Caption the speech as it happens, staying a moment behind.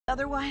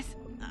Otherwise,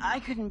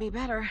 I couldn't be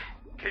better.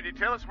 Can you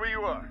tell us where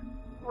you are?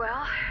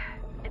 Well,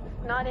 it's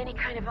not any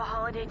kind of a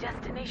holiday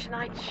destination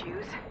I'd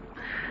choose.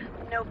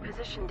 No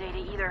position data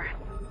either.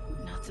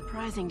 Not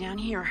surprising down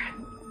here.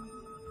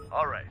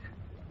 All right.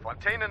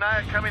 Fontaine and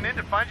I are coming in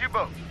to find you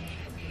both.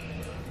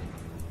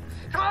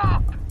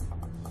 Stop!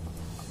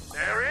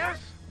 There he is.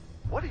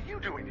 What are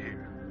you doing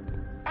here?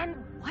 And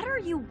what are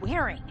you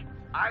wearing?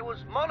 I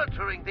was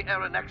monitoring the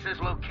Aeronex's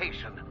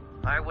location.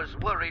 I was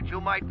worried you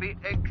might be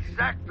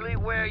exactly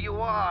where you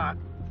are.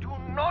 Do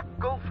not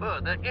go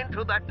further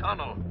into that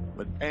tunnel.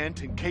 But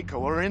Ant and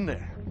Keiko are in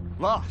there.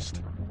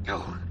 Lost.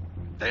 Oh,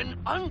 then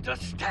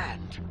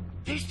understand.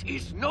 This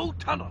is no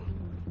tunnel.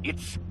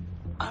 It's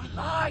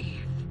alive.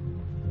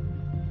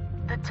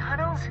 The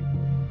tunnel's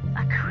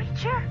a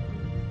creature?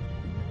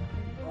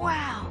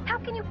 Wow! How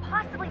can you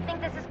possibly think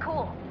this is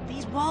cool?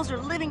 These walls are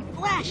living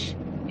flesh!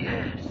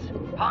 Yes,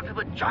 part of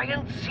a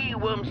giant sea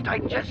worm's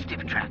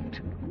digestive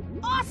tract.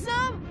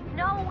 Awesome!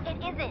 No, it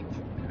isn't.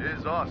 It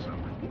is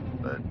awesome,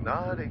 but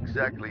not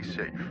exactly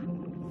safe.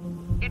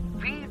 It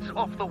feeds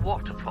off the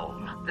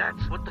waterfall.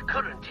 That's what the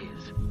current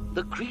is.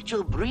 The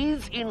creature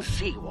breathes in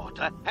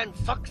seawater and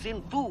sucks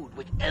in food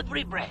with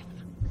every breath.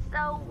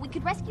 So, we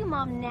could rescue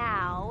Mom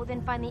now,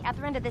 then find the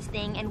other end of this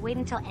thing and wait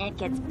until Aunt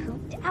gets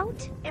pooped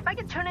out? If I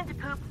could turn into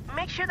poop,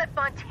 make sure that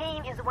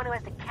Fontaine is the one who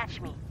has to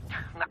catch me.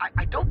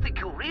 I don't think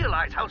you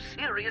realize how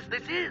serious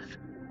this is.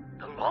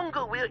 The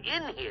longer we're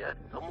in here,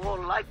 the more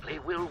likely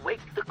we'll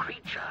wake the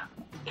creature.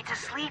 It's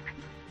asleep?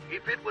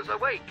 If it was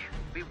awake,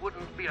 we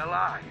wouldn't be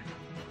alive.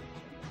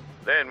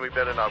 Then we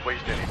better not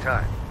waste any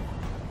time.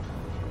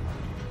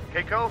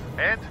 Keiko,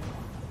 Ant,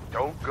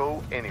 don't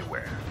go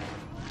anywhere.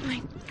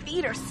 My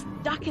feet are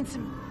stuck in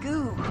some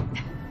goo.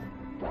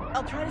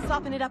 I'll try to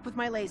soften it up with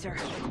my laser.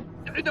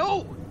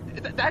 No!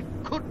 That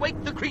could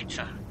wake the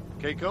creature.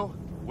 Keiko,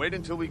 wait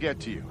until we get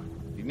to you.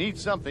 You need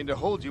something to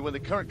hold you when the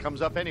current comes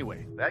up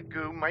anyway. That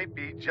goo might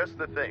be just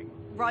the thing.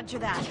 Roger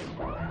that.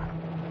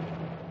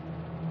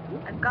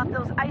 I've got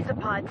those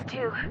isopods,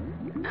 too.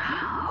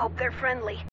 Hope they're friendly.